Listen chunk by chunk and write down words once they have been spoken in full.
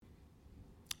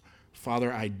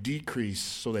Father, I decrease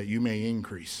so that you may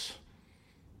increase.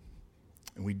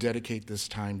 And we dedicate this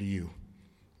time to you.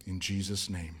 In Jesus'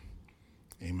 name,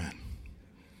 amen.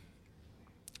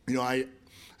 You know, I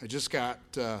just got,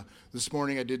 this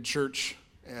morning I did church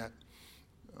at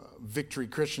Victory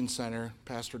Christian Center,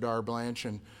 Pastor Dar Blanche,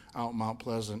 and out in Mount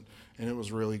Pleasant, and it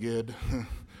was really good.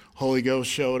 Holy Ghost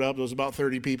showed up. There was about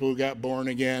 30 people who got born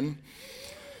again.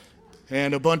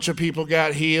 And a bunch of people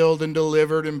got healed and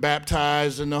delivered and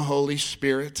baptized in the Holy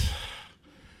Spirit.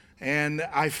 And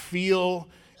I feel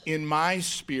in my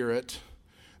spirit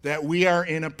that we are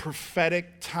in a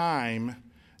prophetic time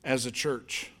as a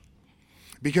church.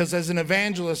 Because as an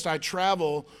evangelist, I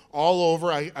travel all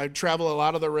over. I travel a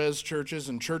lot of the res churches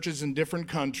and churches in different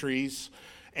countries.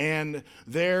 And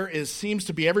seems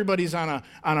to be everybody's on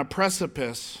a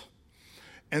precipice.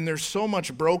 And there's so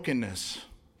much brokenness.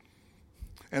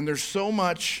 And there's so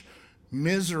much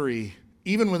misery,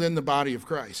 even within the body of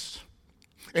Christ.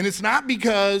 And it's not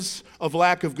because of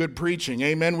lack of good preaching.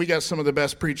 Amen. We got some of the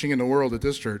best preaching in the world at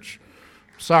this church.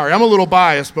 Sorry, I'm a little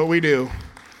biased, but we do.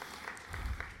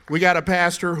 We got a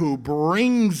pastor who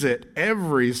brings it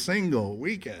every single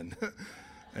weekend.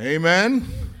 Amen.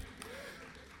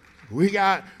 We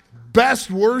got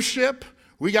best worship.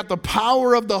 We got the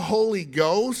power of the Holy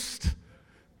Ghost.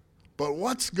 But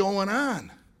what's going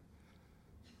on?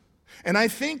 And I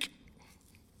think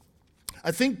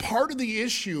part of the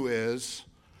issue is,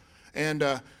 and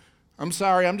I'm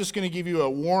sorry, I'm just going to give you a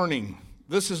warning.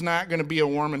 This is not going to be a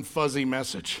warm and fuzzy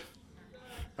message.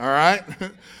 All right?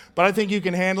 But I think you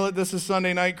can handle it. This is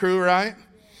Sunday Night Crew, right?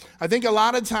 I think a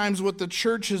lot of times what the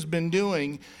church has been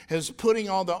doing is putting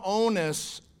all the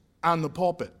onus on the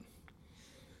pulpit.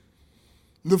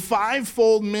 The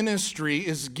fivefold ministry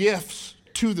is gifts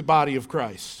to the body of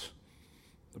Christ.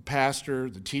 The pastor,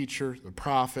 the teacher, the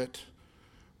prophet,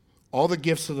 all the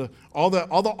gifts of all the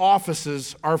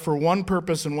offices are for one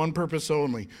purpose and one purpose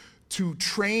only: to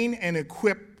train and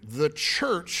equip the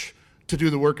church to do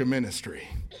the work of ministry.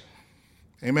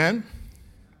 Amen?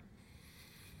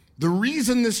 The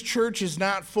reason this church is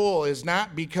not full is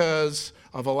not because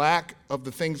of a lack of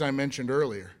the things I mentioned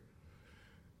earlier.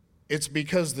 It's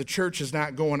because the church is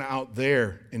not going out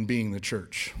there and being the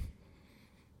church.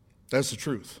 That's the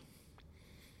truth.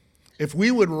 If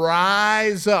we would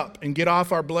rise up and get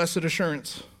off our blessed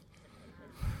assurance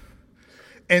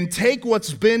and take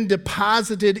what's been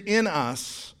deposited in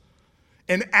us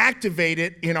and activate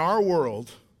it in our world,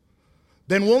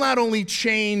 then we'll not only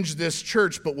change this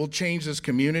church, but we'll change this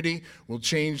community, we'll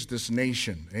change this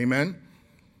nation. Amen?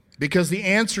 Because the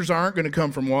answers aren't going to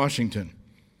come from Washington,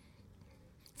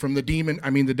 from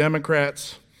the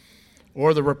Democrats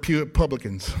or the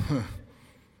Republicans.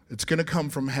 It's going to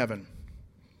come from heaven.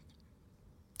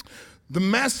 The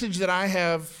message that I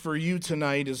have for you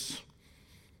tonight is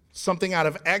something out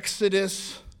of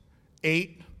Exodus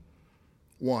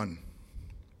 8:1.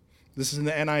 This is in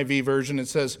the NIV version. It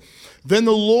says, "Then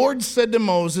the Lord said to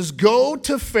Moses, 'Go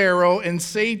to Pharaoh and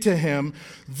say to him,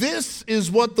 this is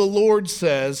what the Lord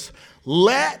says,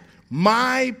 let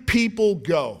my people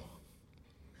go,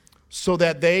 so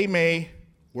that they may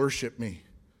worship me.'"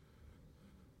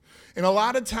 And a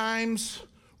lot of times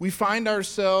we find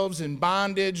ourselves in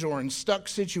bondage or in stuck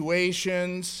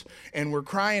situations, and we're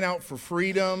crying out for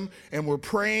freedom, and we're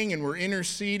praying and we're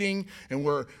interceding, and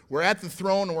we're at the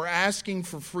throne and we're asking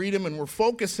for freedom, and we're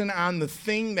focusing on the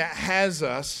thing that has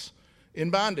us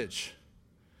in bondage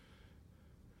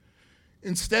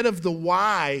instead of the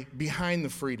why behind the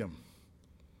freedom.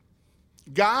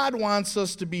 God wants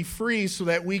us to be free so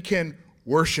that we can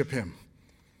worship him.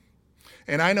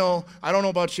 And I don't know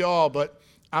about y'all, but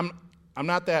I'm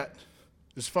not that,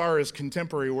 as far as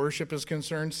contemporary worship is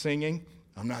concerned, singing,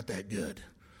 I'm not that good.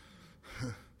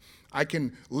 I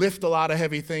can lift a lot of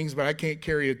heavy things, but I can't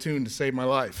carry a tune to save my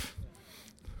life.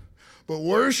 But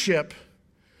worship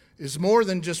is more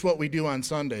than just what we do on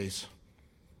Sundays,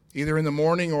 either in the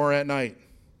morning or at night.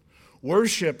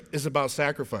 Worship is about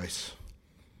sacrifice.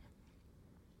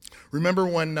 Remember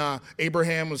when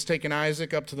Abraham was taking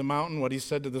Isaac up to the mountain, what he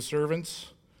said to the servants?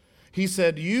 He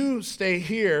said, "You stay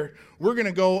here. We're going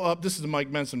to go up." This is the Mike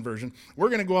Menson version. "We're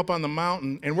going to go up on the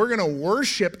mountain, and we're going to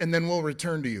worship, and then we'll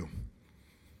return to you."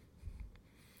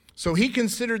 So he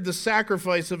considered the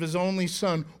sacrifice of his only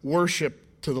son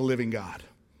worship to the living God.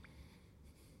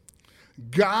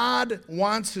 God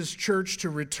wants his church to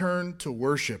return to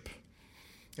worship,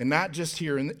 and not just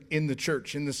here in the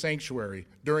church, in the sanctuary,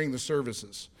 during the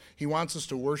services. He wants us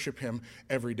to worship him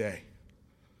every day.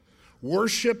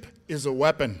 Worship is a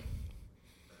weapon,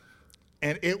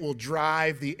 and it will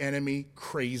drive the enemy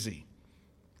crazy.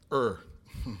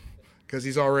 Because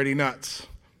he's already nuts.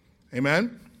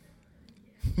 Amen?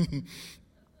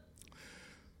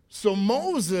 So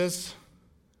Moses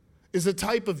is a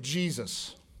type of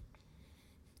Jesus.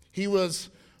 He was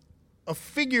a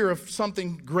figure of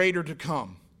something greater to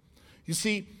come. You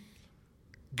see,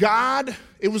 God,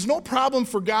 it was no problem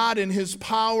for God in his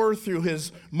power through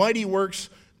his mighty works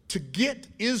to get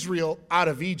Israel out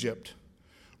of Egypt.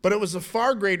 But it was a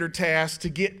far greater task to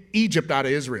get Egypt out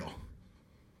of Israel.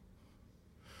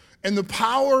 And the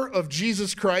power of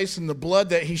Jesus Christ and the blood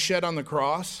that he shed on the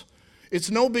cross, it's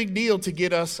no big deal to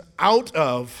get us out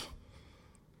of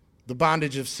the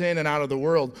bondage of sin and out of the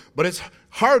world, but it's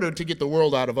harder to get the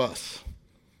world out of us.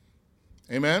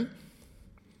 Amen?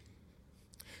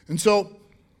 And so,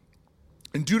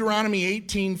 in Deuteronomy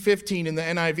 18:15 in the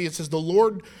NIV, it says, "The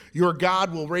Lord your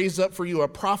God will raise up for you a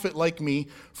prophet like me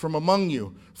from among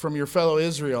you, from your fellow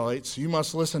Israelites. You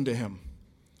must listen to him."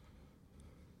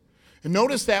 And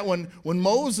notice that when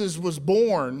Moses was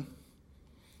born,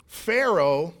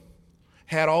 Pharaoh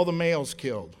had all the males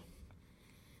killed.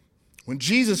 When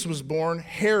Jesus was born,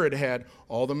 Herod had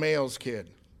all the males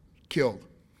killed.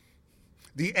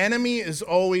 The enemy is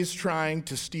always trying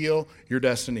to steal your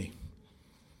destiny.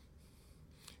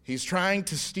 He's trying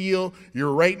to steal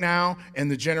your right now and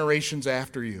the generations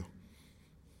after you.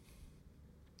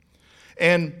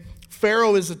 And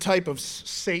Pharaoh is a type of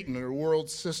Satan or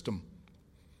world system.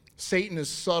 Satan is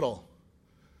subtle.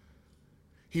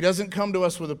 He doesn't come to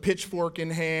us with a pitchfork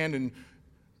in hand and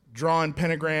drawing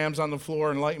pentagrams on the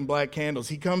floor and lighting black candles.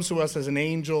 He comes to us as an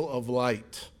angel of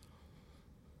light.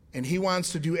 And he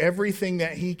wants to do everything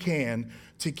that he can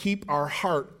to keep our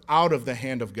heart out of the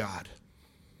hand of God.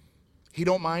 He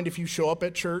don't mind if you show up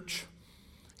at church.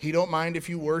 He don't mind if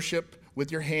you worship with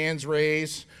your hands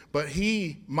raised. But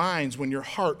he minds when your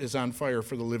heart is on fire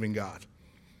for the living God.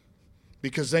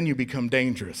 Because then you become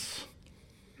dangerous.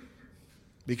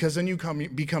 Because then you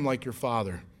become like your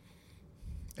father.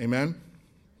 Amen?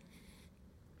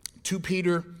 2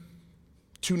 Peter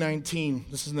 2:19,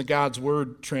 this is in the God's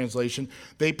Word translation.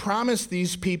 "They promise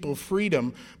these people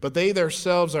freedom, but they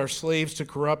themselves are slaves to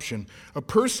corruption. A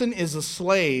person is a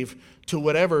slave to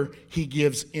whatever he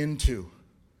gives into."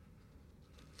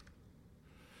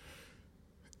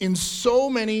 In so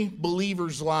many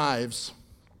believers' lives,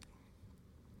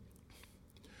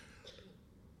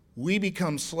 we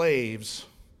become slaves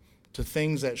to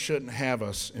things that shouldn't have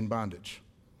us in bondage.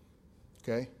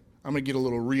 Okay? I'm going to get a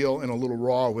little real and a little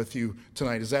raw with you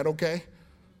tonight. Is that okay?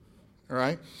 All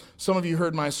right? Some of you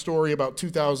heard my story about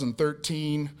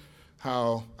 2013,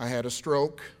 how I had a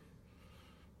stroke.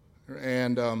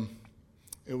 And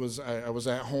I was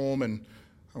at home and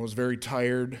I was very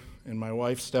tired. And my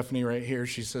wife, Stephanie, right here,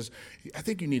 she says, "I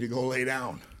think you need to go lay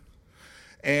down."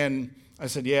 And I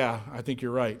said, "Yeah, I think you're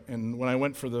right." And when I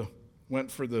went for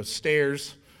the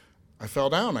stairs, I fell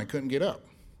down. I couldn't get up.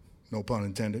 No pun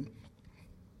intended.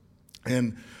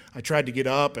 And I tried to get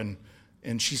up, and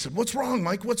she said, "What's wrong,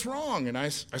 Mike? What's wrong?" And I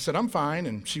said, "I'm fine."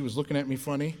 And she was looking at me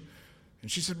funny.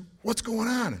 And she said, "What's going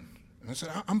on?" And I said,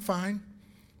 "I'm fine."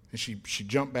 And she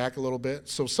jumped back a little bit.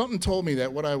 So something told me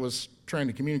that what I was trying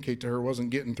to communicate to her wasn't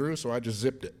getting through, so I just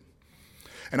zipped it.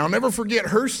 And I'll never forget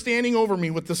her standing over me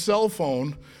with the cell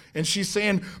phone, and she's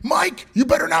saying, "Mike, you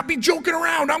better not be joking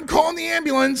around. I'm calling the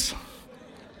ambulance."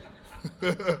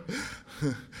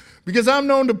 Because I'm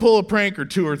known to pull a prank or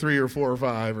 2 or 3 or 4 or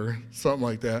 5 or something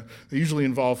like that. They usually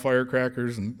involve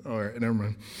firecrackers and, all right, never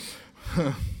mind.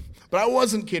 But I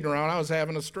wasn't kidding around. I was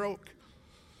having a stroke.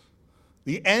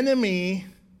 The enemy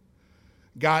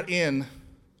got in,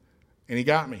 and he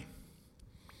got me.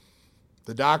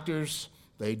 The doctors,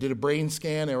 they did a brain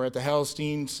scan. They were at the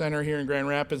Halstein Center here in Grand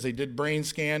Rapids. They did brain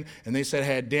scan, and they said I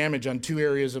had damage on 2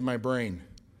 areas of my brain.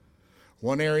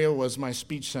 One area was my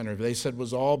speech center. They said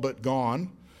was all but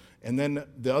gone. And then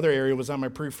the other area was on my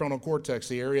prefrontal cortex,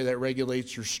 the area that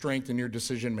regulates your strength and your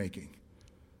decision making.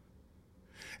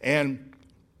 And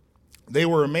they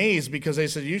were amazed because they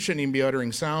said, "You shouldn't even be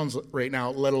uttering sounds right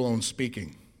now, let alone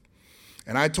speaking."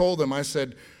 And I told them, I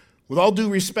said, with all due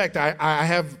respect, I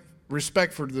have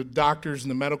respect for the doctors and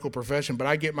the medical profession, but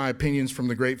I get my opinions from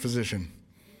the great physician.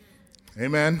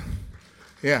 Amen?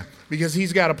 Yeah, because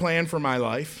he's got a plan for my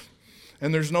life,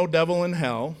 and there's no devil in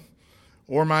hell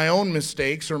or my own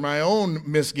mistakes or my own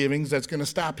misgivings that's going to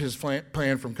stop his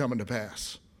plan from coming to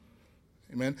pass.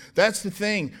 Amen? That's the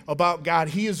thing about God.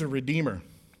 He is a redeemer.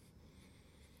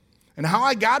 And how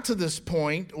I got to this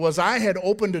point was I had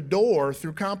opened a door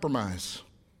through compromise.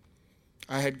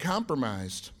 I had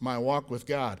compromised my walk with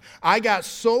God. I got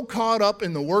so caught up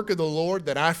in the work of the Lord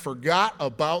that I forgot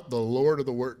about the Lord of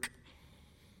the work.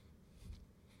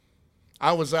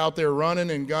 I was out there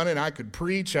running and gunning. I could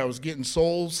preach. I was getting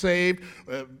souls saved.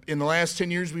 In the last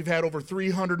 10 years, we've had over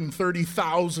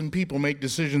 330,000 people make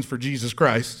decisions for Jesus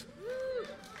Christ.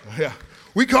 Yeah,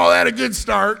 we call that a good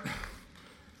start.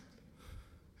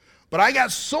 But I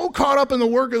got so caught up in the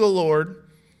work of the Lord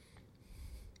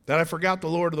that I forgot the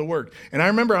Lord of the work. And I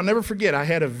remember, I'll never forget, I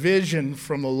had a vision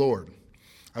from the Lord.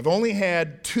 I've only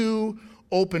had 2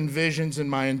 open visions in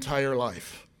my entire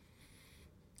life.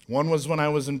 One was when I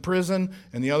was in prison,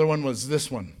 and the other one was this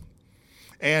one.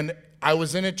 And I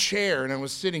was in a chair, and I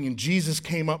was sitting, and Jesus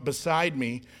came up beside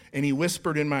me, and he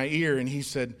whispered in my ear, and he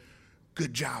said,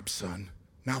 "Good job, son.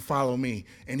 Now follow me."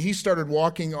 And he started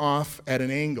walking off at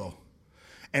an angle.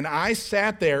 And I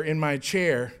sat there in my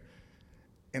chair,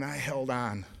 and I held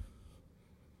on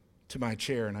to my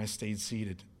chair, and I stayed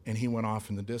seated, and he went off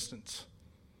in the distance.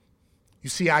 You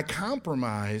see, I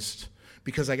compromised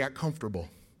because I got comfortable.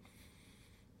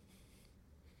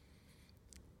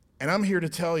 And I'm here to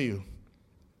tell you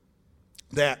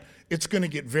that it's going to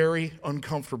get very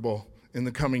uncomfortable in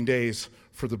the coming days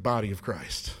for the body of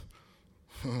Christ.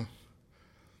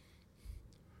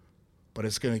 But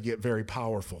it's going to get very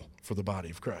powerful for the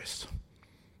body of Christ.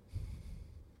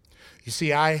 You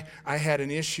see, I had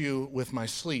an issue with my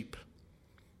sleep.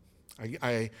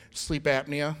 I sleep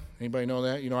apnea. Anybody know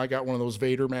that? You know, I got one of those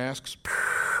Vader masks.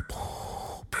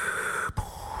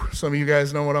 Some of you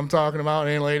guys know what I'm talking about,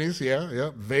 and ladies, yeah,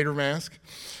 Vader mask.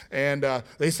 And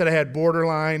they said I had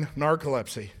borderline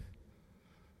narcolepsy.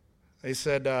 They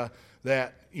said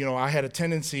that, you know, I had a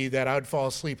tendency that I'd fall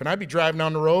asleep, and I'd be driving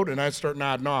down the road, and I'd start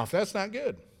nodding off. That's not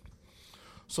good.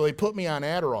 So they put me on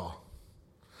Adderall.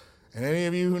 And any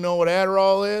of you who know what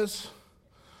Adderall is,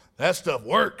 that stuff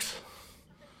works.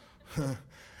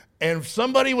 And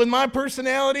somebody with my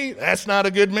personality, that's not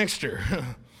a good mixture.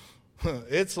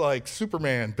 It's like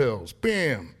Superman pills.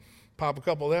 Bam. Pop a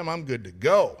couple of them, I'm good to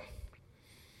go.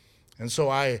 And so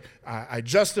I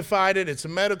justified it. It's a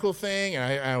medical thing,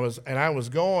 and I was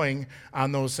going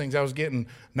on those things. I was getting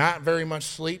not very much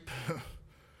sleep.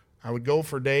 I would go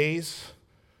for days.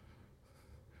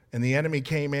 And the enemy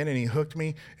came in and he hooked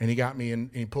me and he got me and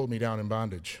he pulled me down in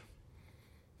bondage.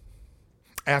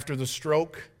 After the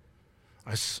stroke,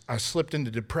 I slipped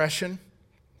into depression.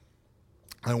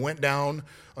 I went down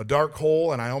a dark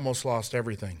hole and I almost lost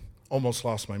everything. Almost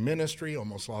lost my ministry,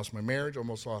 almost lost my marriage,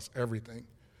 almost lost everything.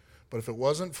 But if it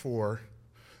wasn't for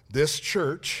this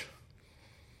church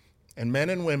and men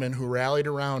and women who rallied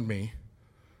around me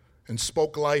and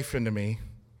spoke life into me,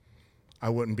 I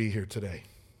wouldn't be here today.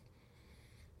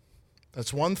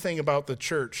 That's one thing about the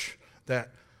church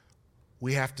that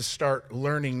we have to start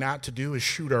learning not to do is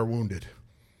shoot our wounded.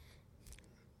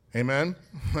 Amen?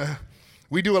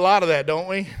 We do a lot of that, don't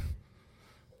we?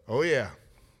 Oh, yeah.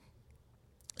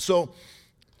 So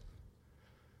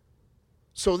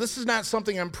this is not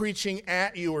something I'm preaching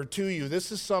at you or to you.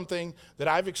 This is something that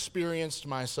I've experienced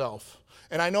myself.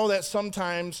 And I know that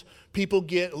sometimes people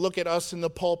look at us in the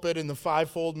pulpit in the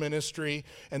fivefold ministry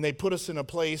and they put us in a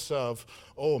place of,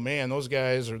 oh man, those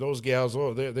guys or those gals,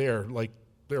 oh,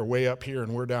 they're way up here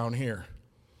and we're down here.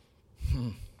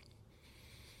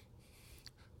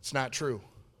 It's not true.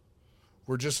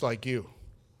 We're just like you,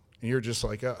 and you're just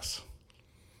like us.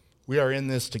 We are in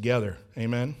this together.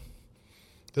 Amen?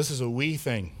 This is a we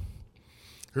thing.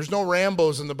 There's no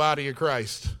Rambos in the body of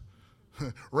Christ.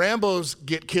 Rambos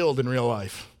get killed in real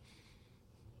life.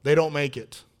 They don't make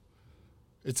it.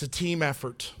 It's a team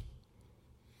effort.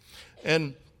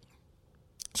 And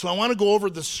so I want to go over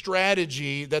the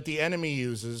strategy that the enemy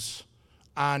uses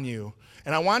on you.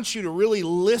 And I want you to really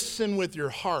listen with your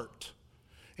heart.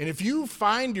 And if you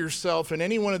find yourself in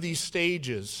any one of these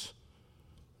stages,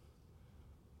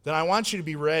 then I want you to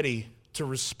be ready to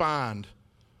respond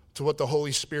to what the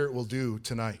Holy Spirit will do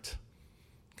tonight.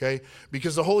 Okay?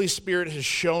 Because the Holy Spirit has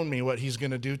shown me what he's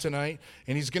going to do tonight,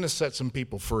 and he's going to set some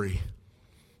people free.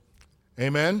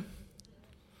 Amen?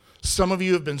 Some of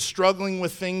you have been struggling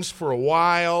with things for a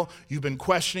while. You've been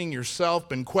questioning yourself,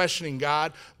 been questioning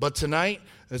God, but tonight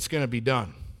it's going to be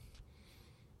done.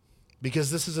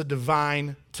 Because this is a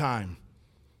divine time.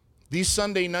 These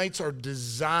Sunday nights are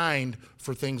designed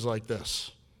for things like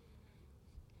this.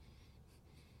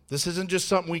 This isn't just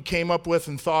something we came up with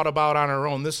and thought about on our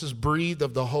own. This is breathed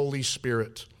of the Holy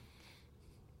Spirit.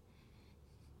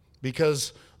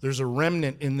 Because there's a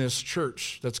remnant in this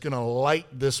church that's going to light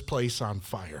this place on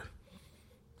fire.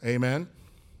 Amen?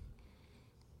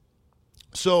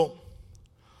 So,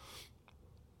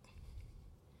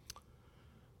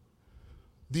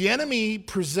 the enemy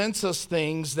presents us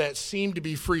things that seem to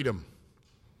be freedom,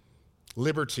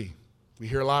 liberty. We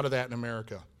hear a lot of that in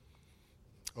America.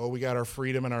 Oh, we got our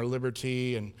freedom and our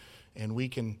liberty, and and we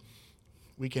can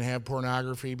have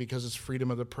pornography because it's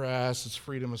freedom of the press, it's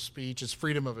freedom of speech, it's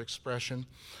freedom of expression.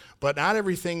 But not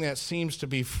everything that seems to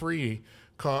be free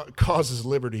causes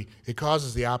liberty. It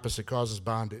causes the opposite, causes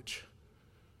bondage.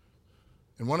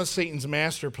 And one of Satan's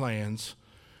master plans,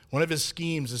 one of his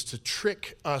schemes, is to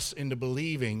trick us into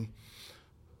believing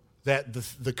that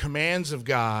the commands of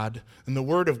God and the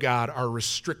Word of God are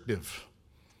restrictive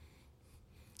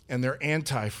and they're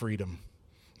anti-freedom.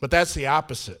 But that's the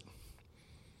opposite.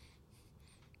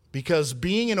 Because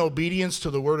being in obedience to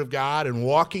the Word of God and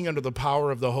walking under the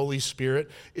power of the Holy Spirit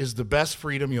is the best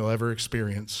freedom you'll ever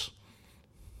experience.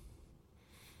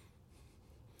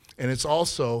 And it's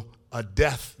also a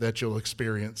death that you'll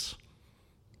experience.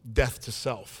 Death to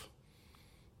self.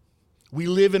 We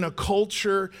live in a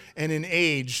culture and an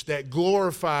age that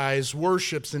glorifies,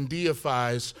 worships, and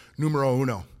deifies numero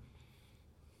uno.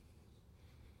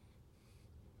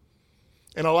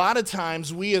 And a lot of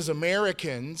times we as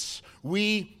Americans,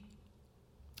 we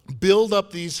build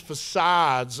up these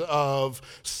facades of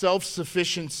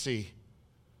self-sufficiency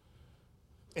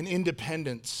and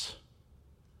independence.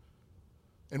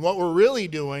 And what we're really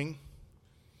doing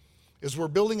is we're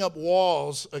building up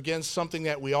walls against something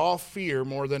that we all fear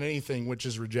more than anything, which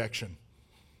is rejection.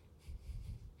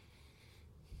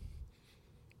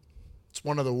 It's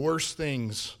one of the worst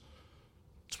things.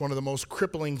 It's one of the most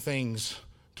crippling things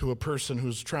to a person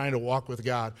who's trying to walk with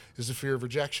God is the fear of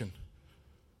rejection.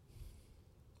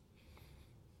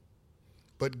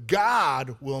 But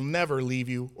God will never leave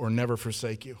you or never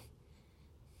forsake you.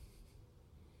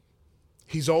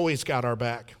 He's always got our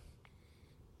back.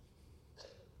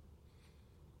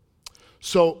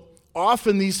 So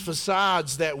often these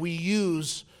facades that we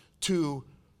use to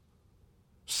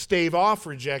stave off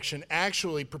rejection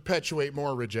actually perpetuate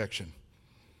more rejection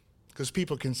because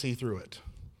people can see through it.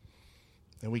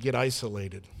 And we get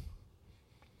isolated.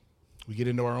 We get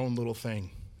into our own little thing.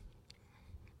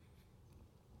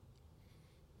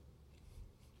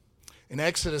 In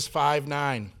Exodus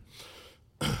 5:9,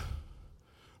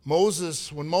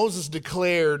 when Moses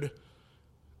declared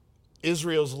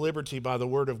Israel's liberty by the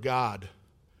word of God,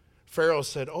 Pharaoh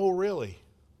said, "Oh, really?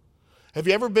 Have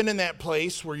you ever been in that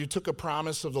place where you took a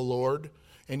promise of the Lord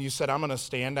and you said, I'm going to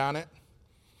stand on it?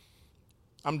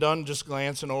 I'm done just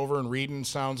glancing over and reading,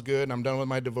 sounds good, and I'm done with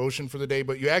my devotion for the day."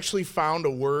 But you actually found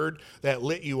a word that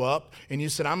lit you up, and you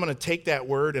said, I'm going to take that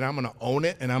word and I'm going to own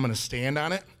it and I'm going to stand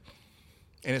on it.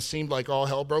 And it seemed like all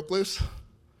hell broke loose?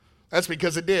 That's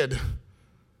because it did.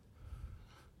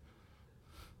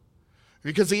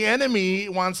 Because the enemy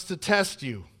wants to test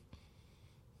you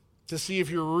to see if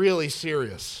you're really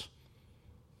serious.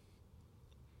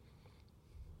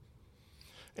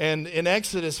 And in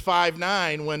Exodus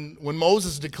 5:9, when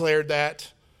Moses declared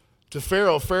that to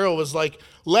Pharaoh, Pharaoh was like,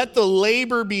 "Let the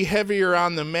labor be heavier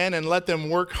on the men and let them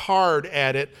work hard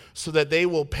at it so that they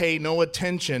will pay no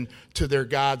attention to their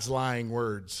God's lying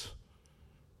words."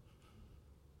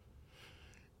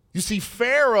 You see,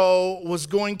 Pharaoh was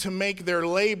going to make their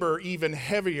labor even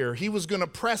heavier. He was going to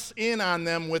press in on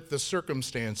them with the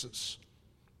circumstances.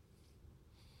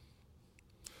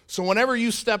 So whenever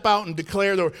you step out and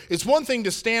declare the word, it's one thing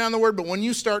to stand on the word, but when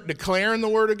you start declaring the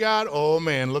word of God, oh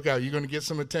man, look out, you're going to get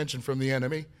some attention from the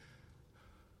enemy.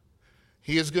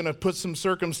 He is going to put some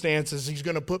circumstances, he's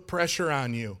going to put pressure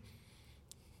on you.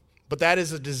 But that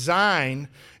is a design,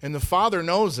 and the Father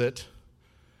knows it.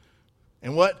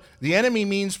 And what the enemy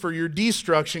means for your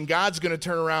destruction, God's going to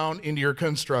turn around into your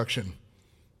construction.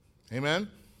 Amen?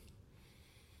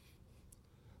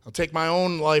 I'll take my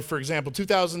own life, for example.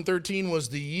 2013 was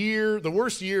the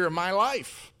worst year of my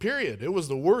life, period. It was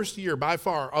the worst year by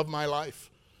far of my life.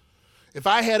 If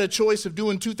I had a choice of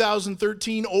doing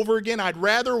 2013 over again, I'd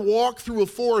rather walk through a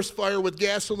forest fire with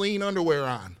gasoline underwear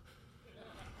on.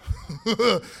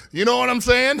 You know what I'm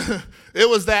saying? It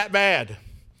was that bad.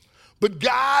 But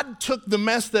God took the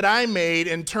mess that I made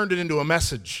and turned it into a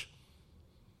message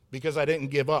because I didn't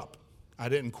give up. I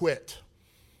didn't quit.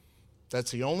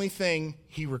 That's the only thing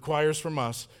he requires from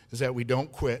us is that we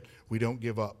don't quit, we don't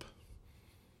give up.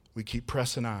 We keep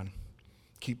pressing on,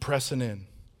 keep pressing in.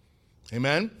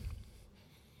 Amen?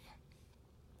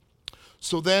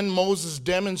 So then Moses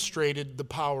demonstrated the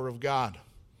power of God.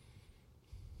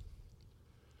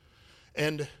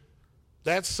 And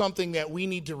that's something that we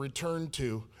need to return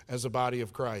to as a body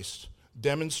of Christ.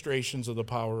 Demonstrations of the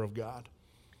power of God.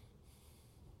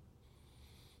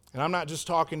 And I'm not just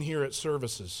talking here at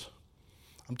services.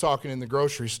 I'm talking in the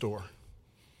grocery store.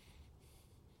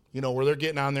 You know, where they're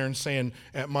getting on there and saying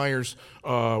at Meijer's,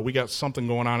 we got something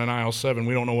going on in aisle 7.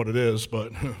 We don't know what it is,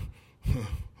 but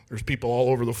there's people all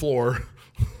over the floor.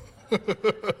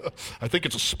 I think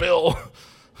it's a spill.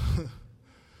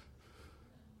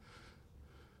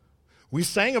 We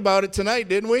sang about it tonight,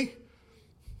 didn't we?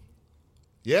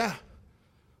 Yeah.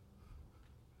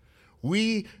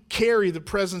 We carry the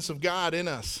presence of God in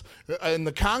us. In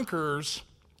the Conquerors,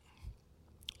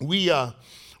 we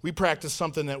practice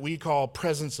something that we call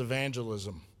presence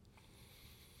evangelism.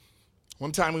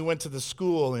 One time we went to the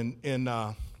school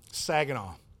in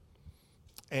Saginaw,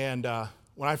 and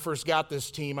when I first got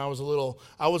this team, I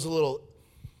wasn't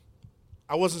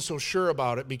so sure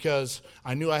about it because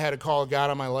I knew I had a call of God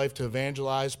on my life to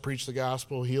evangelize, preach the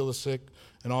gospel, heal the sick,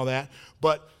 and all that.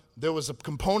 But there was a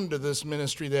component of this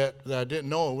ministry that I didn't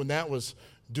know, and that was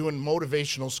doing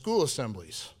motivational school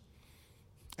assemblies.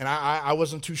 And I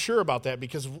wasn't too sure about that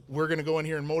because we're going to go in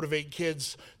here and motivate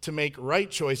kids to make right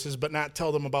choices, but not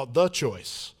tell them about the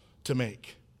choice to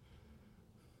make.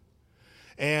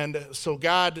 And so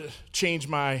God changed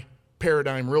my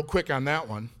paradigm real quick on that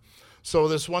one. So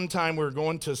this one time we were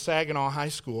going to Saginaw High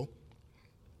School.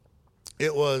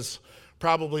 It was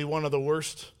probably one of the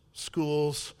worst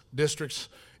districts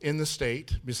in the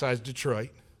state besides Detroit.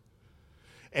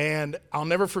 And I'll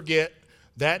never forget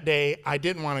that day I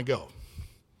didn't want to go.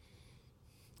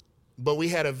 But we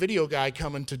had a video guy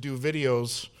coming to do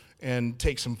videos and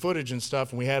take some footage and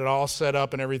stuff, and we had it all set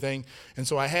up and everything, and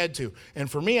so I had to. And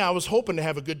for me, I was hoping to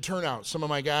have a good turnout. Some of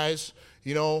my guys,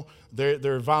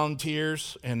 they're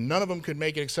volunteers, and none of them could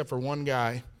make it except for one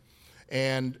guy.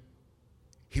 And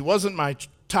he wasn't my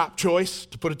top choice,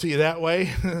 to put it to you that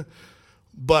way.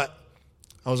 But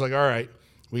I was like, all right,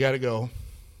 we got to go.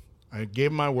 I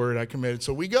gave him my word. I committed.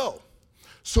 So we go.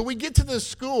 So we get to this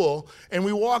school, and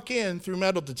we walk in through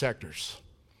metal detectors.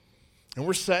 And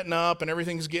we're setting up, and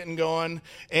everything's getting going.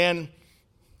 And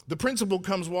the principal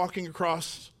comes walking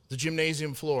across the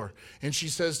gymnasium floor, and she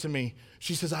says to me,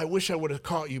 I wish I would have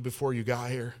caught you before you got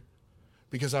here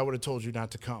because I would have told you not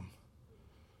to come.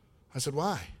 I said,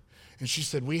 why? And she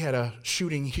said, we had a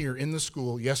shooting here in the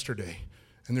school yesterday,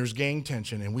 and there's gang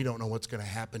tension, and we don't know what's going to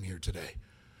happen here today.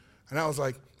 And I was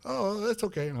like, oh, that's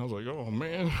okay. And I was like, oh,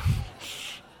 man.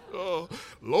 Oh,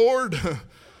 Lord.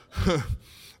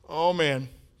 Oh, man.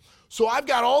 So I've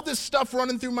got all this stuff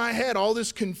running through my head, all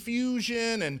this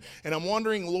confusion, and I'm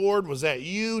wondering, Lord, was that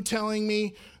you telling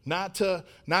me not to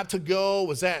go?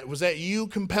 Was that you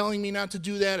compelling me not to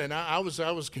do that? And I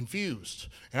was confused,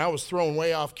 and I was thrown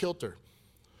way off kilter.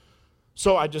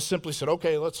 So I just simply said,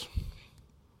 okay, let's.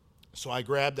 So I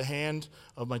grabbed the hand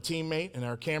of my teammate and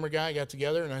our camera guy, got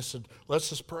together, and I said, let's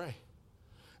just pray.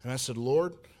 And I said,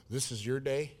 Lord, this is your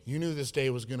day. You knew this day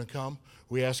was going to come.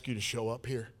 We ask you to show up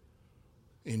here.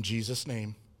 In Jesus'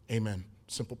 name, amen.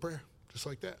 Simple prayer, just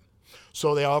like that.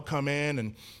 So they all come in,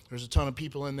 and there's a ton of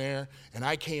people in there. And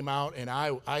I came out, and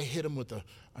I hit them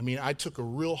I took a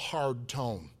real hard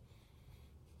tone.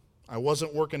 I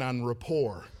wasn't working on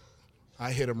rapport.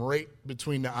 I hit them right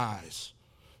between the eyes.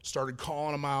 Started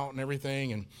calling them out and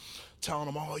everything, and telling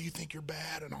them, oh, you think you're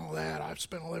bad and all that. I've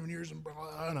spent 11 years in blah,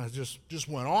 blah, and I just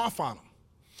went off on them.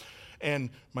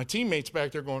 And my teammates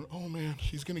back there going, oh, man,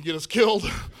 he's going to get us killed.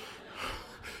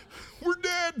 We're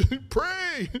dead.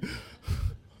 Pray.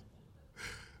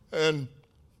 And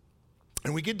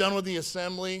we get done with the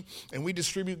assembly, and we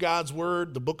distribute God's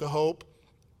word, the Book of Hope.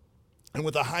 And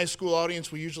with a high school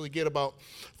audience, we usually get about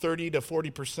 30 to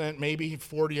 40%, maybe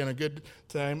 40 on a good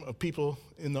time, of people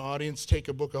in the audience take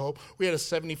a Book of Hope. We had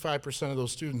 75% of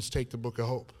those students take the Book of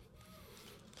Hope.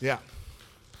 Yeah.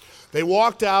 They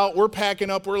walked out. We're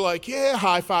packing up. We're like, yeah,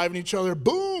 high-fiving each other.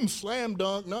 Boom, slam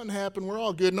dunk. Nothing happened. We're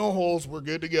all good. No holes. We're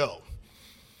good to go.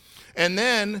 And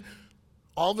then,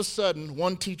 all of a sudden,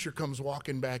 one teacher comes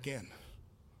walking back in.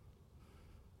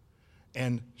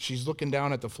 And she's looking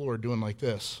down at the floor doing like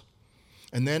this.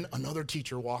 And then another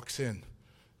teacher walks in,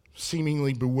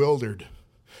 seemingly bewildered.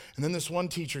 And then this one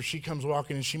teacher, she comes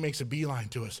walking and she makes a beeline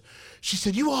to us. She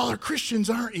said, you all are Christians,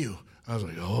 aren't you? I was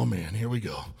like, oh, man, here we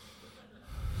go.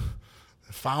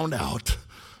 I found out.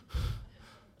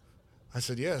 I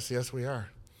said, yes, we are.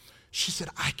 She said,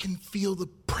 I can feel the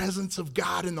presence of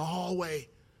God in the hallway.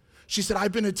 She said,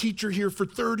 I've been a teacher here for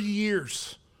 30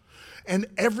 years. And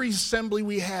every assembly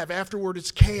we have, afterward,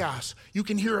 it's chaos. You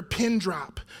can hear a pin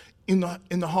drop in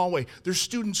the hallway. There's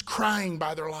students crying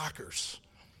by their lockers.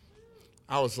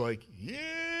 I was like,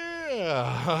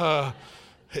 yeah.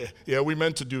 Yeah, we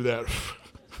meant to do that.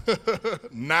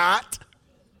 Not.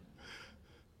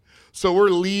 So we're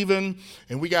leaving,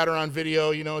 and we got her on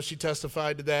video. She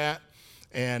testified to that.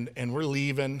 And we're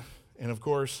leaving, and of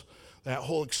course, that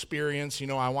whole experience,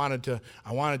 I wanted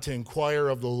to inquire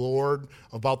of the Lord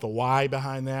about the why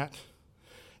behind that.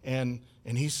 And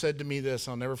And he said to me this,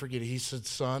 I'll never forget it. He said,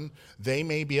 son, they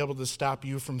may be able to stop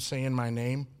you from saying my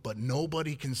name, but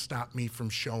nobody can stop me from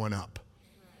showing up.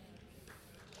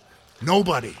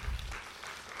 Nobody.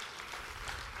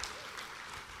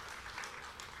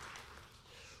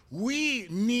 We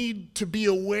need to be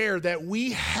aware that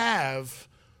we have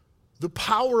the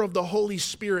power of the Holy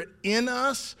Spirit in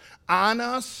us, on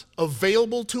us,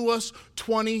 available to us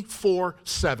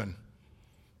 24/7.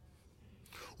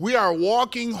 We are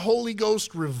walking Holy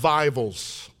Ghost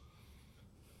revivals.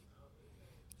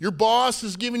 Your boss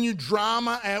is giving you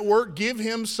drama at work. Give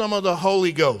him some of the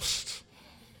Holy Ghost.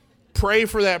 Pray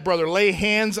for that brother. Lay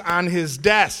hands on his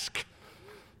desk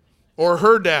or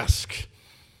her desk.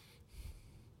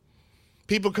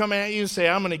 People come at you and say,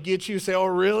 I'm going to get you. Say, oh,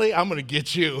 really? I'm going to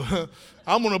get you.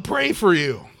 I'm going to pray for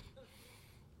you.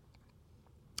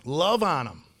 Love on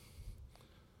them.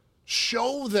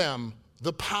 Show them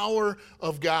the power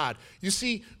of God. You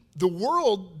see, the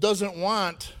world doesn't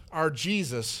want our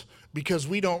Jesus because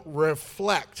we don't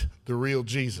reflect the real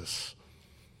Jesus.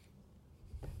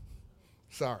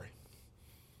 Sorry.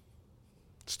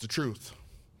 It's the truth.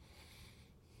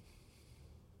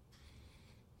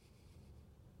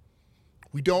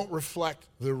 We don't reflect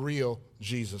the real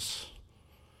Jesus.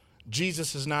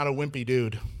 Jesus is not a wimpy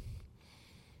dude.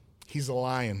 He's a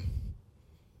lion.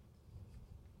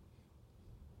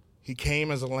 He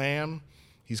came as a lamb.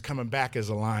 He's coming back as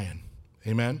a lion.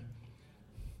 Amen?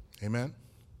 Amen?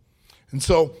 And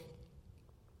so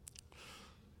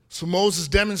Moses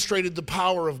demonstrated the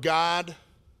power of God.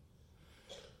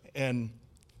 And,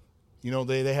 you know,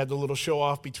 they had the little show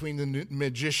off between the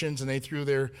magicians, and they threw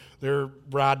their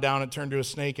rod down and turned to a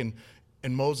snake, and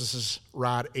Moses'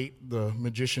 rod ate the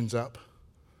magicians up.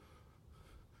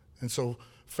 And so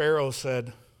Pharaoh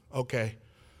said, okay,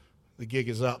 the gig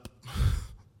is up.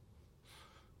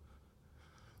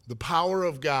 The power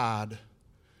of God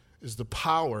is the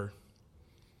power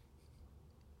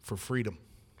for freedom.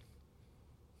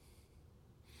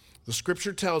 The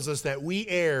scripture tells us that we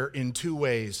err in two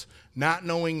ways, not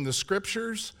knowing the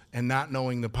scriptures and not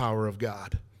knowing the power of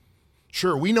God.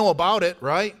 Sure, we know about it,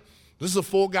 right? This is a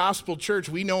full gospel church.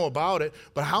 We know about it,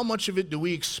 but how much of it do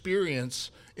we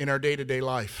experience in our day-to-day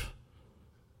life?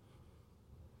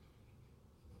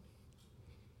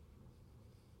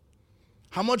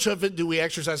 How much of it do we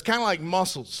exercise? Kind of like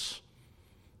muscles.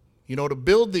 You know, to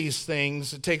build these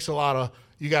things, it takes a lot of,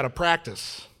 you got to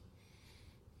practice.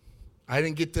 I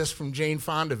didn't get this from Jane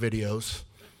Fonda videos.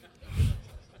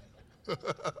 I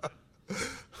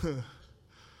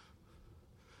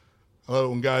love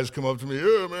when guys come up to me,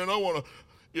 yeah, man, I'm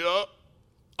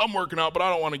working out, but I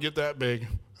don't want to get that big.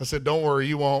 I said, don't worry,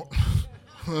 you won't.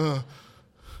 You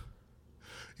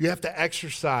have to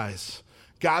exercise.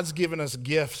 God's given us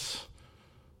gifts,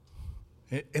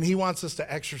 and he wants us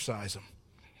to exercise them.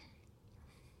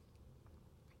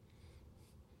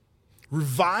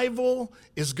 Revival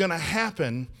is going to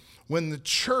happen when the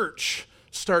church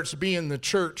starts being the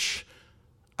church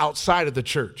outside of the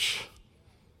church.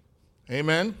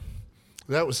 Amen?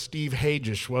 That was Steve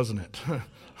Hagish, wasn't it?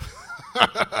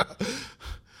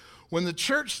 When the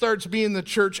church starts being the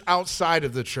church outside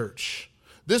of the church,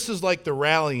 this is like the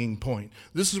rallying point.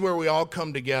 This is where we all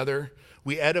come together.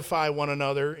 We edify one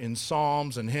another in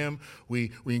psalms and hymn.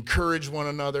 We encourage one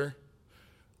another.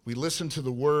 We listen to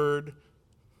the word.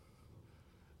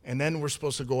 And then we're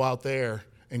supposed to go out there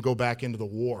and go back into the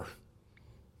war,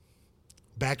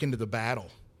 back into the battle,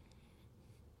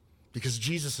 because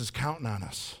Jesus is counting on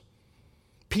us.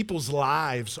 People's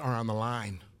lives are on the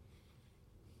line.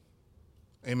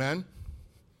 Amen?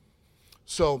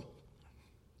 So,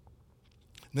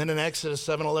 then in Exodus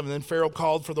 7:11, then Pharaoh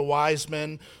called for the wise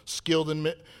men, skilled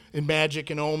in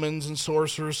magic and omens, and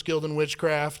sorcerers, skilled in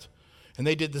witchcraft, and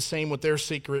they did the same with their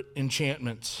secret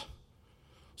enchantments.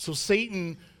 So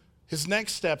Satan, his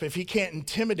next step, if he can't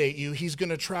intimidate you, he's going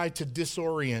to try to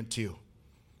disorient you.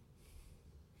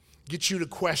 Get you to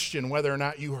question whether or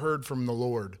not you heard from the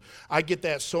Lord. I get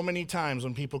that so many times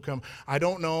when people come, I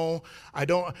don't know,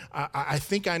 I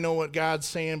think I know what God's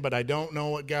saying, but I don't know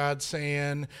what God's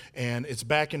saying, and it's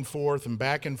back and forth and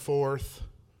back and forth.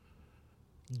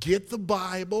 Get the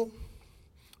Bible,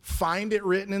 find it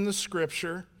written in the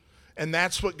scripture, and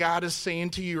that's what God is saying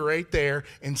to you right there,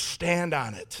 and stand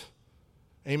on it.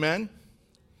 Amen?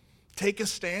 Take a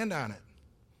stand on it.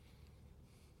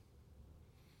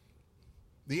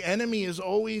 The enemy is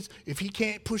always, if he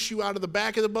can't push you out of the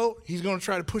back of the boat, he's going to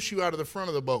try to push you out of the front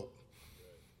of the boat.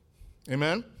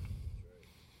 Amen?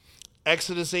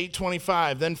 Exodus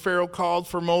 8:25, then Pharaoh called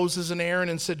for Moses and Aaron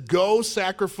and said, go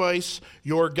sacrifice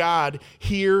your God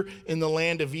here in the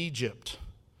land of Egypt.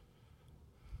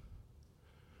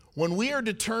 When we are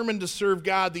determined to serve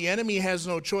God, the enemy has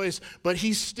no choice, but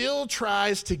he still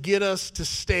tries to get us to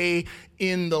stay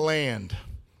in the land.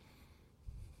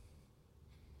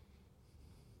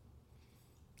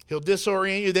 He'll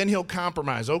disorient you, then he'll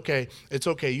compromise. Okay, it's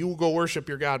okay. You will go worship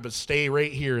your God, but stay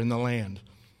right here in the land.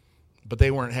 But they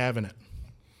weren't having it.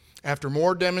 After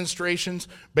more demonstrations,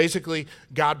 basically,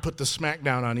 God put the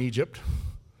smackdown on Egypt.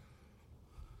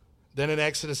 Then in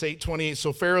Exodus 8:28,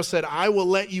 so Pharaoh said, I will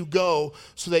let you go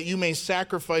so that you may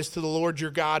sacrifice to the Lord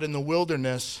your God in the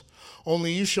wilderness.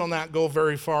 Only you shall not go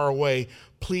very far away.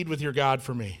 Plead with your God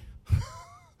for me.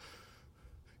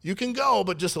 You can go,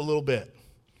 but just a little bit.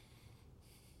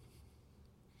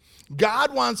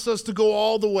 God wants us to go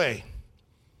all the way.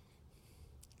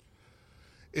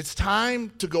 It's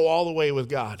time to go all the way with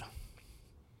God.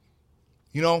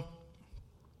 You know,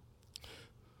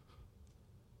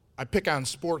 I pick on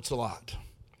sports a lot.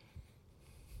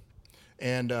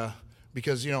 And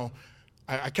because, you know,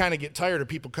 I kind of get tired of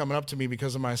people coming up to me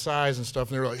because of my size and stuff.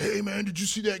 And they're like, hey, man, did you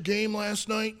see that game last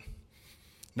night?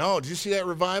 No, did you see that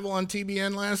revival on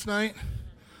TBN last night?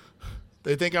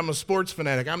 They think I'm a sports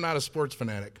fanatic. I'm not a sports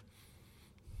fanatic.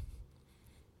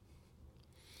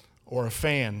 Or a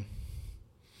fan.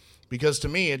 Because to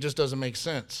me, it just doesn't make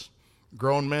sense.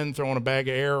 Grown men throwing a bag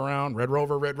of air around. Red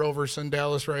Rover, send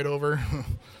Dallas right over.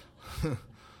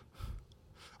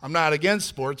 I'm not against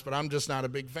sports, but I'm just not a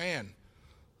big fan.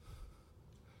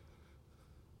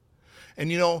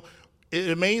 And you know,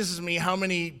 it amazes me how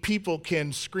many people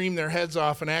can scream their heads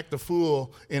off and act the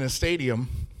fool in a stadium,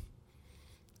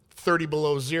 30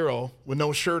 below zero, with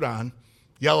no shirt on,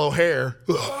 yellow hair.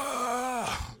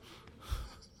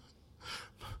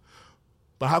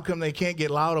 But how come they can't get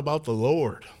loud about the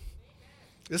Lord?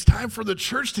 It's time for the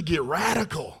church to get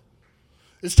radical.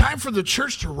 It's time for the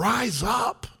church to rise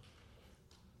up.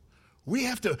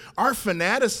 Our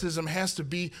fanaticism has to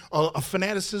be a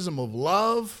fanaticism of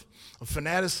love, a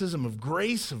fanaticism of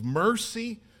grace, of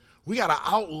mercy. We got to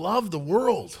outlove the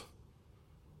world.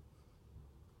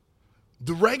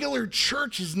 The regular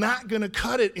church is not going to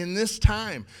cut it in this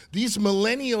time. These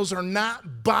millennials are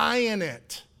not buying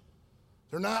it.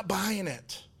 They're not buying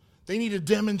it. They need a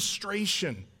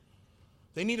demonstration.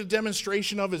 They need a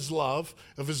demonstration of his love,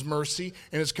 of his mercy,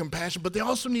 and his compassion, but they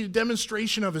also need a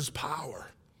demonstration of his power.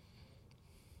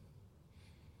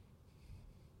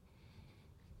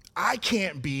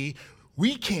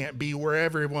 We can't be where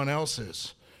everyone else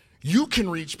is. You can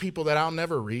reach people that I'll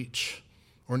never reach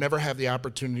or never have the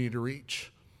opportunity to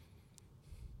reach.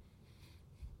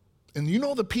 And you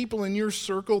know the people in your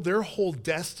circle, their whole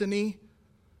destiny,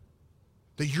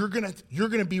 that you're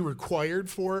gonna be required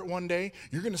for it one day.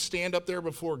 You're gonna stand up there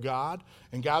before God,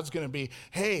 and God's gonna be,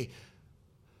 hey,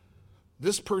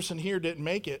 this person here didn't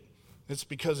make it. It's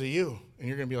because of you. And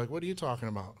you're gonna be like, what are you talking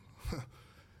about?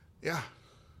 Yeah.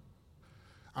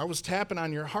 I was tapping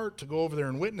on your heart to go over there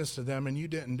and witness to them, and you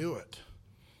didn't do it.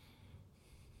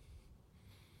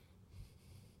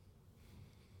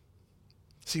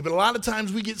 See, but a lot of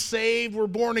times we get saved, we're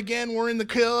born again, we're in the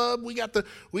club, we got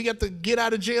the get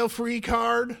out of jail free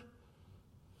card.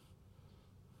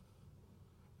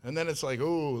 And then it's like,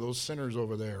 oh, those sinners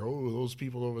over there, oh, those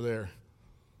people over there.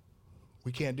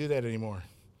 We can't do that anymore.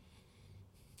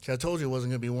 See, I told you it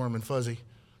wasn't going to be warm and fuzzy.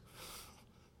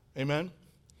 Amen?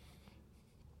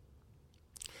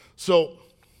 So,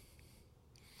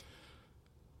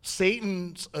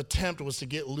 Satan's attempt was to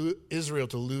get Israel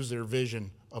to lose their vision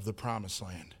of the promised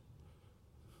land.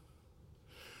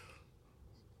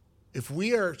 If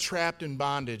we are trapped in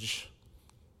bondage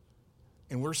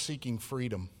and we're seeking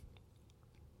freedom,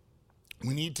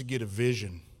 we need to get a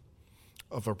vision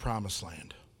of our promised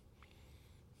land.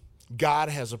 God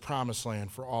has a promised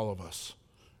land for all of us,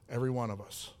 every one of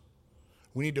us.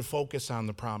 We need to focus on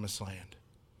the promised land.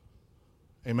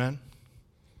 Amen?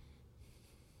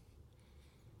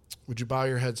 Would you bow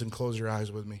your heads and close your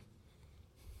eyes with me?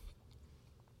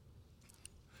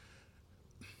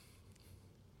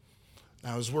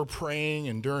 Now, as we're praying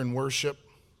and during worship,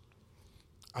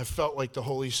 I felt like the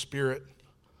Holy Spirit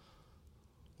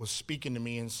was speaking to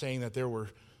me and saying that there were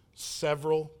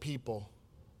several people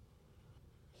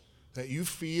that you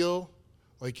feel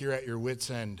like you're at your wit's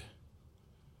end.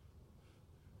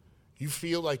 You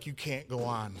feel like you can't go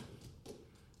on.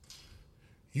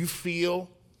 You feel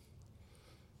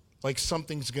like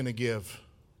something's going to give,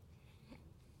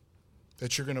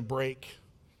 that you're going to break,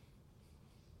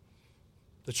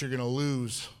 that you're going to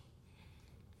lose.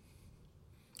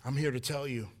 I'm here to tell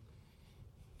you,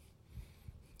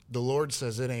 the Lord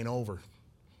says it ain't over.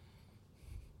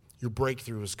 Your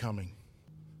breakthrough is coming.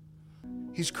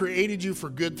 He's created you for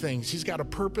good things. He's got a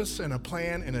purpose and a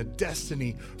plan and a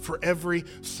destiny for every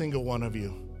single one of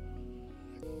you.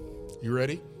 You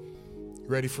ready? You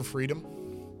ready for freedom?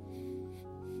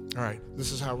 All right,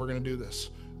 this is how we're going to do this.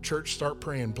 Church, start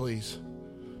praying, please.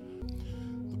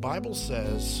 The Bible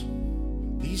says,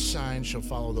 these signs shall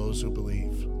follow those who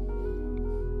believe.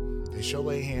 They shall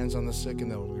lay hands on the sick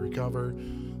and they will recover,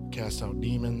 cast out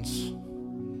demons.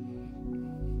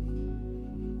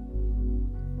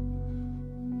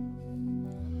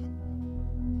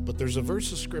 But there's a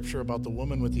verse of scripture about the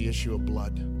woman with the issue of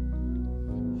blood.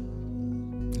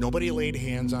 Nobody laid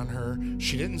hands on her.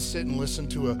 She didn't sit and listen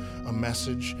to a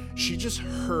message. She just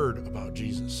heard about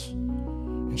Jesus.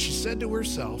 And she said to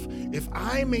herself, if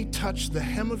I may touch the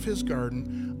hem of his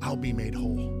garment, I'll be made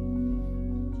whole.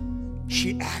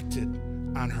 She acted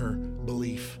on her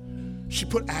belief. She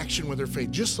put action with her faith,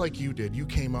 just like you did. You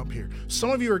came up here. Some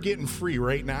of you are getting free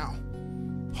right now.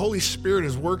 Holy Spirit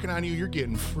is working on you. You're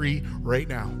getting free right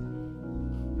now.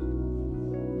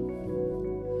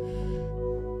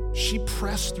 She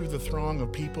pressed through the throng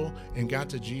of people and got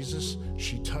to Jesus.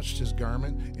 She touched his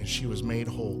garment and she was made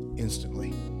whole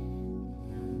instantly.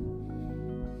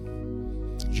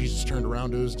 Jesus turned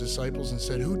around to his disciples and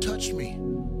said, who touched me?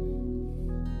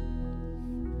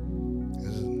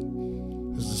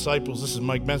 His disciples, this is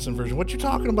Mike Benson version. What you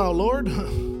talking about, Lord?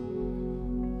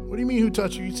 What do you mean who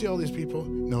touched you? You see all these people?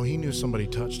 No, he knew somebody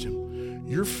touched him.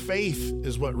 Your faith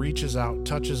is what reaches out,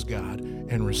 touches God,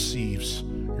 and receives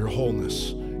your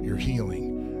wholeness, your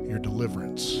healing, your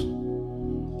deliverance.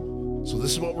 So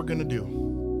this is what we're going to do.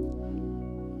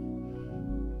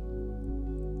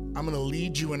 I'm going to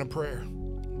lead you in a prayer.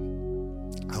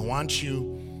 I want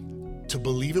you to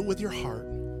believe it with your heart,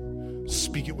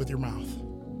 speak it with your mouth.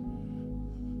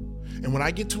 And when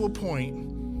I get to a point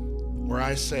where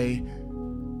I say,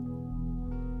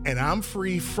 and I'm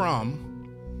free from,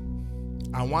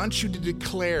 I want you to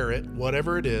declare it,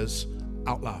 whatever it is,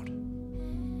 out loud.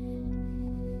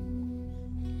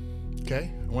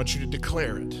 Okay? I want you to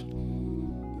declare it.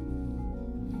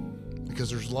 Because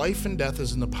there's life and death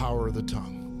is in the power of the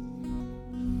tongue.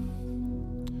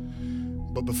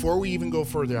 But before we even go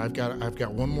further, I've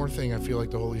got one more thing I feel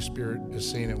like the Holy Spirit is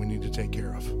saying that we need to take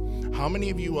care of. How many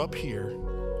of you up here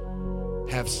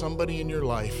have somebody in your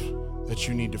life that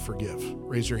you need to forgive?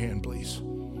 Raise your hand, please.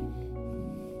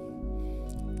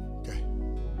 Okay.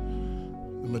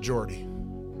 The majority.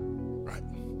 Right.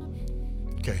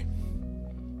 Okay.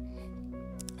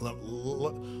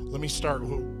 Let me start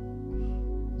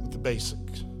with the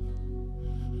basics.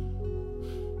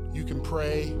 You can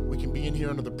pray. We can be in here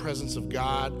under the presence of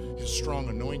God, his strong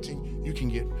anointing. You can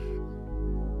get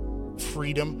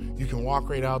freedom. You can walk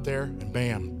right out there and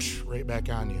bam, right back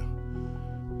on you.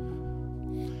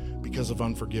 Because of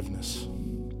unforgiveness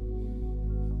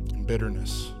and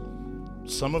bitterness.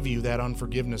 Some of you, that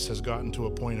unforgiveness has gotten to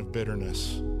a point of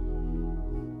bitterness.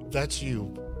 If that's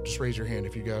you, just raise your hand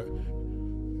if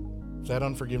that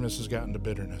unforgiveness has gotten to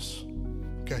bitterness.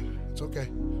 Okay, it's okay.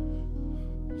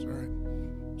 It's all right.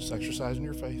 Just exercising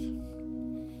your faith.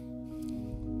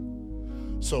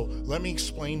 So let me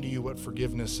explain to you what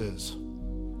forgiveness is.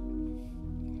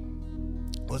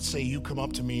 Let's say you come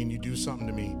up to me and you do something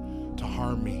to me to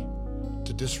harm me,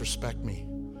 to disrespect me,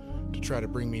 to try to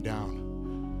bring me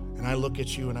down. And I look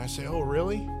at you and I say, oh,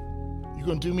 really? You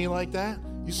gonna do me like that?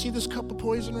 You see this cup of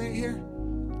poison right here?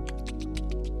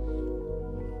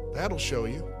 That'll show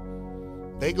you.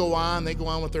 They go on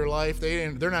with their life.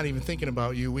 They're not even thinking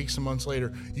about you. Weeks and months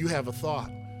later, you have a thought.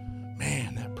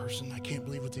 Man, that person, I can't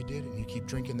believe what they did. And you keep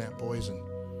drinking that poison.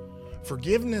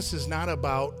 Forgiveness is not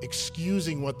about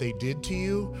excusing what they did to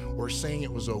you or saying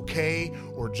it was okay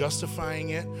or justifying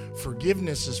it.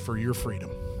 Forgiveness is for your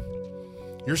freedom.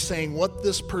 You're saying what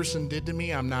this person did to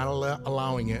me, I'm not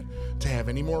allowing it to have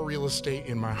any more real estate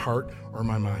in my heart or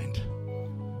my mind.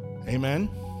 Amen?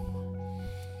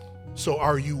 So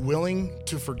are you willing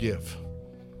to forgive?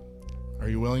 Are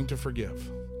you willing to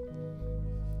forgive?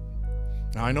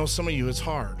 Now, I know some of you, it's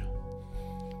hard.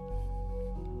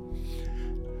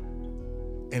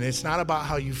 And it's not about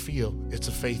how you feel. It's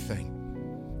a faith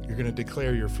thing. You're going to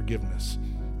declare your forgiveness.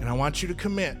 And I want you to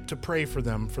commit to pray for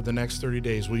them for the next 30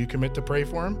 days. Will you commit to pray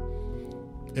for them?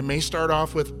 It may start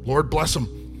off with, Lord, bless them.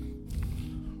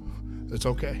 It's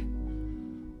okay.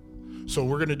 So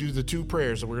we're going to do the two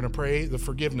prayers. We're going to pray the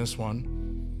forgiveness one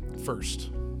first.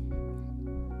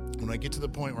 When I get to the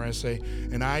point where I say,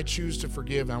 and I choose to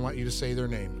forgive, I want you to say their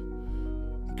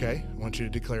name. Okay? I want you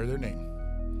to declare their name.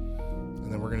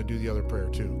 And then we're going to do the other prayer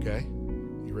too, okay?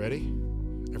 You ready?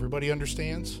 Everybody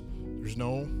understands? There's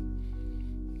no...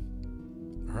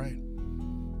 All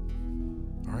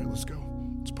right, let's go.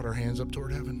 Let's put our hands up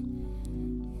toward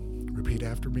heaven. Repeat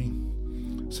after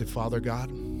me. Say, Father God,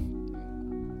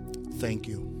 thank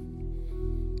you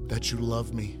that you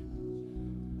love me.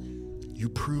 You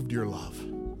proved your love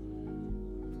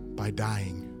by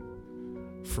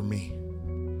dying for me.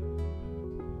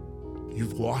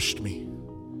 You've washed me,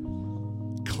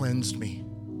 cleansed me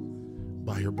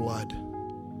by your blood.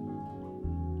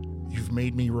 You've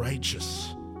made me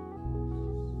righteous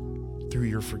through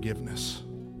your forgiveness.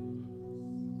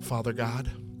 Father God,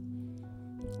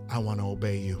 I want to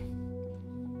obey you.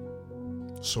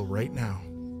 So right now,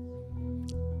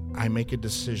 I make a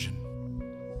decision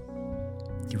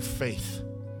through faith.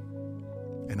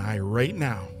 And right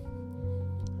now,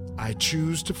 I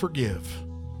choose to forgive.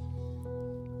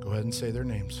 Go ahead and say their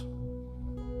names.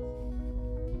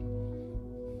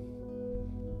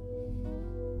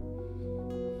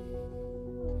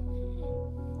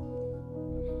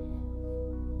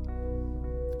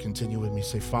 Continue with me.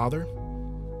 Say, Father,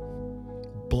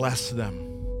 bless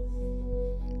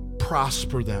them,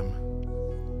 prosper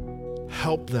them,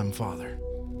 help them, Father,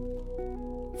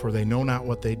 for they know not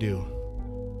what they do.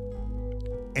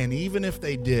 And even if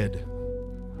they did,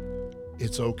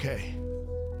 it's okay,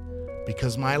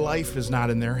 because my life is not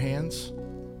in their hands.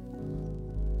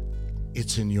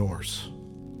 It's in yours.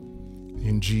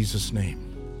 In Jesus'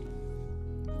 name,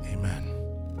 amen.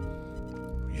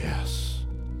 Yes.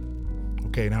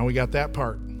 Okay, now we got that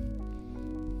part.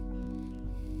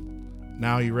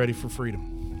 Now you ready for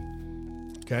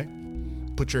freedom? Okay?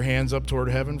 Put your hands up toward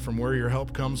heaven from where your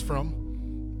help comes from.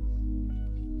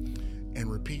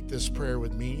 And repeat this prayer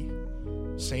with me.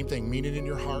 Same thing, mean it in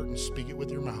your heart and speak it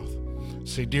with your mouth.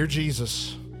 Say, Dear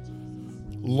Jesus,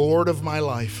 Lord of my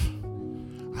life,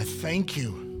 I thank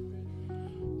you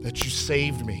that you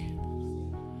saved me,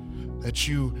 that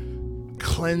you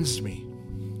cleansed me,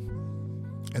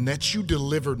 and that you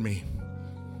delivered me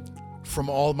from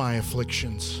all my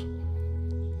afflictions.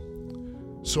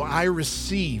 So I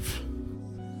receive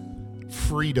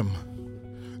freedom,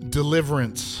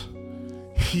 deliverance,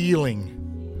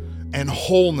 healing, and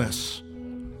wholeness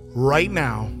right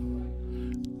now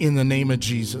in the name of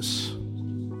Jesus.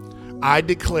 I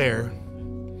declare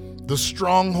the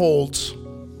strongholds,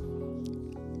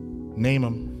 name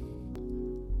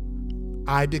them.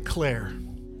 I declare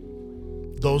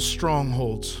those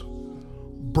strongholds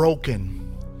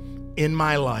broken in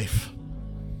my life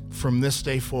from this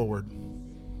day forward.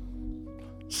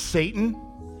 Satan,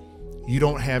 you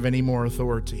don't have any more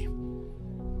authority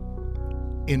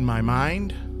in my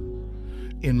mind,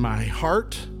 in my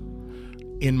heart,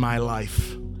 in my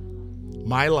life.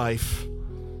 My life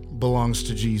belongs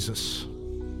to Jesus.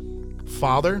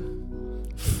 Father,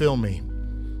 fill me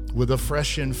with a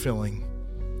fresh infilling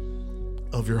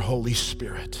of your Holy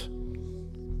Spirit.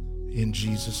 In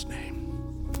Jesus' name.